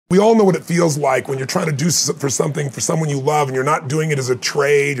We all know what it feels like when you're trying to do for something for someone you love and you're not doing it as a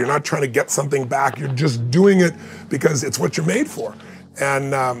trade, you're not trying to get something back, you're just doing it because it's what you're made for.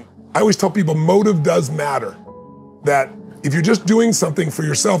 And I always tell people motive does matter. That if you're just doing something for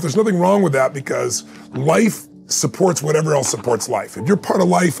yourself, there's nothing wrong with that because life supports whatever else supports life. If you're part of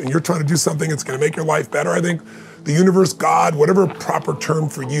life and you're trying to do something that's gonna make your life better, I think the universe, God, whatever proper term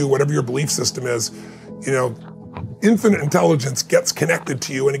for you, whatever your belief system is, you know, infinite intelligence gets connected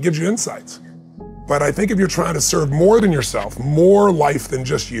to you and it gives you insights. But I think if you're trying to serve more than yourself, more life than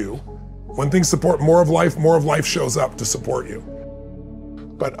just you, when things support more of life shows up to support you.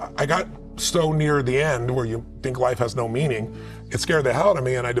 But I got so near the end where you think life has no meaning, it scared the hell out of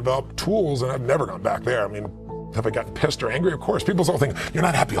me and I developed tools and I've never gone back there. I mean, have I gotten pissed or angry? Of course. People still think, you're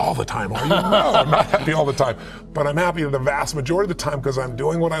not happy all the time, are you? No, I'm not happy all the time. But I'm happy the vast majority of the time because I'm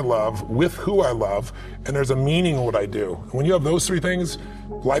doing what I love, with who I love, and there's a meaning in what I do. And when you have those three things,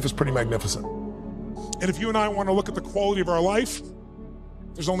 life is pretty magnificent. And if you and I want to look at the quality of our life,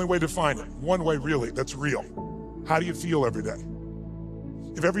 there's only a way to define it. One way, really, that's real. How do you feel every day?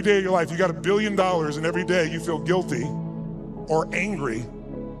 If every day of your life you got $1 billion and every day you feel guilty or angry,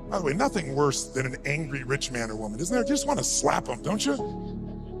 by the way, nothing worse than an angry rich man or woman, isn't there? You just want to slap them, don't you?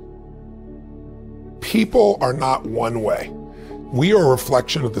 People are not one way. We are a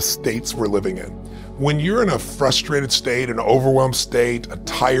reflection of the states we're living in. When you're in a frustrated state, an overwhelmed state, a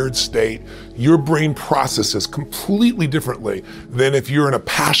tired state, your brain processes completely differently than if you're in a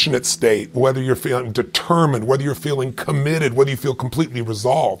passionate state, whether you're feeling determined, whether you're feeling committed, whether you feel completely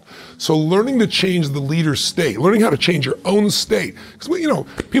resolved. So learning to change the leader's state, learning how to change your own state. Because, you know,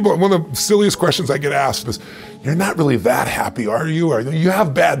 people, one of the silliest questions I get asked is, you're not really that happy, are you? Or you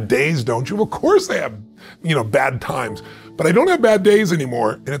have bad days, don't you? Well, of course I have, you know, bad times. But I don't have bad days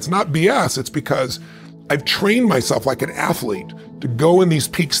anymore, and it's not BS, it's because I've trained myself like an athlete to go in these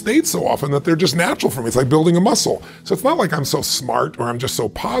peak states so often that they're just natural for me. It's like building a muscle. So it's not like I'm so smart or I'm just so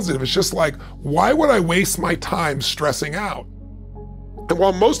positive. It's just like, why would I waste my time stressing out? And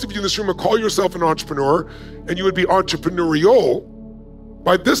while most of you in this room would call yourself an entrepreneur and you would be entrepreneurial,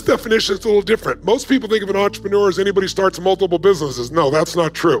 by this definition, it's a little different. Most people think of an entrepreneur as anybody who starts multiple businesses. No, that's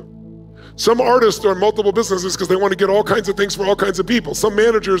not true. Some artists are in multiple businesses because they want to get all kinds of things for all kinds of people. Some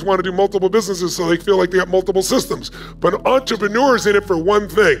managers want to do multiple businesses so they feel like they have multiple systems. But an entrepreneur is in it for one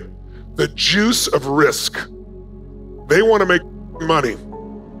thing, the juice of risk. They want to make money.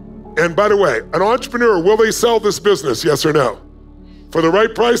 And by the way, an entrepreneur, will they sell this business, yes or no? For the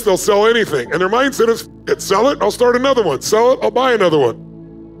right price, they'll sell anything. And their mindset is, sell it, I'll start another one. Sell it, I'll buy another one.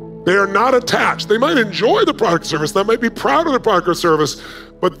 They are not attached. They might enjoy the product or service, they might be proud of the product or service,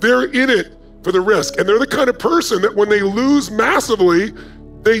 but they're in it for the risk. And they're the kind of person that when they lose massively,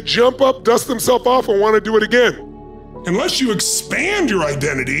 they jump up, dust themselves off, and want to do it again. Unless you expand your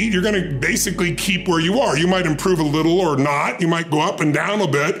identity, you're going to basically keep where you are. You might improve a little or not. You might go up and down a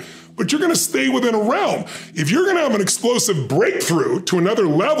bit, but you're going to stay within a realm. If you're going to have an explosive breakthrough to another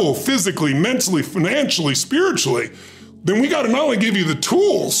level, physically, mentally, financially, spiritually, then we got to not only give you the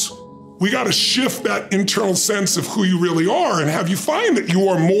tools, we got to shift that internal sense of who you really are and have you find that you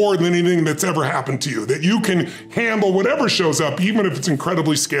are more than anything that's ever happened to you, that you can handle whatever shows up, even if it's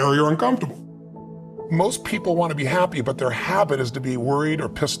incredibly scary or uncomfortable. Most people want to be happy, but their habit is to be worried or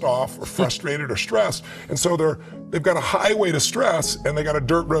pissed off or frustrated or stressed. And so they've got a highway to stress and they got a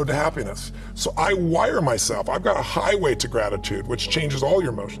dirt road to happiness. So I wire myself. I've got a highway to gratitude, which changes all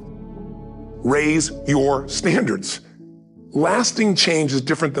your emotions. Raise your standards. Lasting change is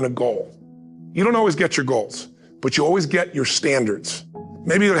different than a goal. You don't always get your goals, but you always get your standards.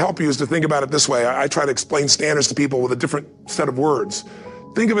 Maybe it'll help you is to think about it this way. I try to explain standards to people with a different set of words.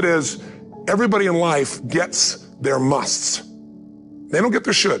 Think of it as everybody in life gets their musts. They don't get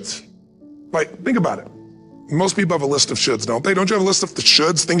their shoulds. Like, think about it. Most people have a list of shoulds, don't they? Don't you have a list of the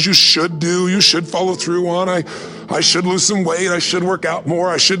shoulds, things you should do, you should follow through on? I should lose some weight, I should work out more,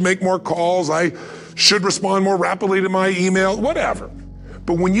 I should make more calls, I should respond more rapidly to my email, whatever.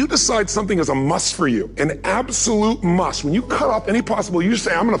 But when you decide something is a must for you, an absolute must, when you cut off any possible, you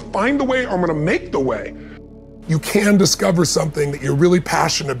say, I'm gonna find the way or I'm gonna make the way, you can discover something that you're really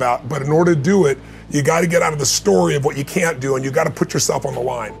passionate about, but in order to do it, you gotta get out of the story of what you can't do and you gotta put yourself on the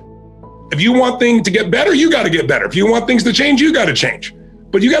line. If you want things to get better, you gotta get better. If you want things to change, you gotta change.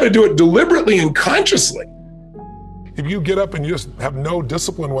 But you gotta do it deliberately and consciously. If you get up and you just have no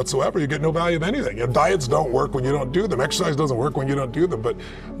discipline whatsoever, you get no value of anything. You know, diets don't work when you don't do them. Exercise doesn't work when you don't do them. But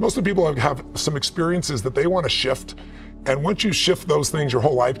most of the people have some experiences that they want to shift. And once you shift those things, your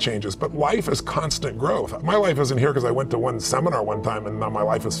whole life changes. But life is constant growth. My life isn't here because I went to one seminar one time and now my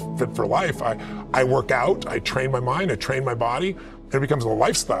life is fit for life. I work out, I train my mind, I train my body. It becomes a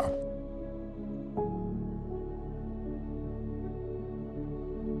lifestyle.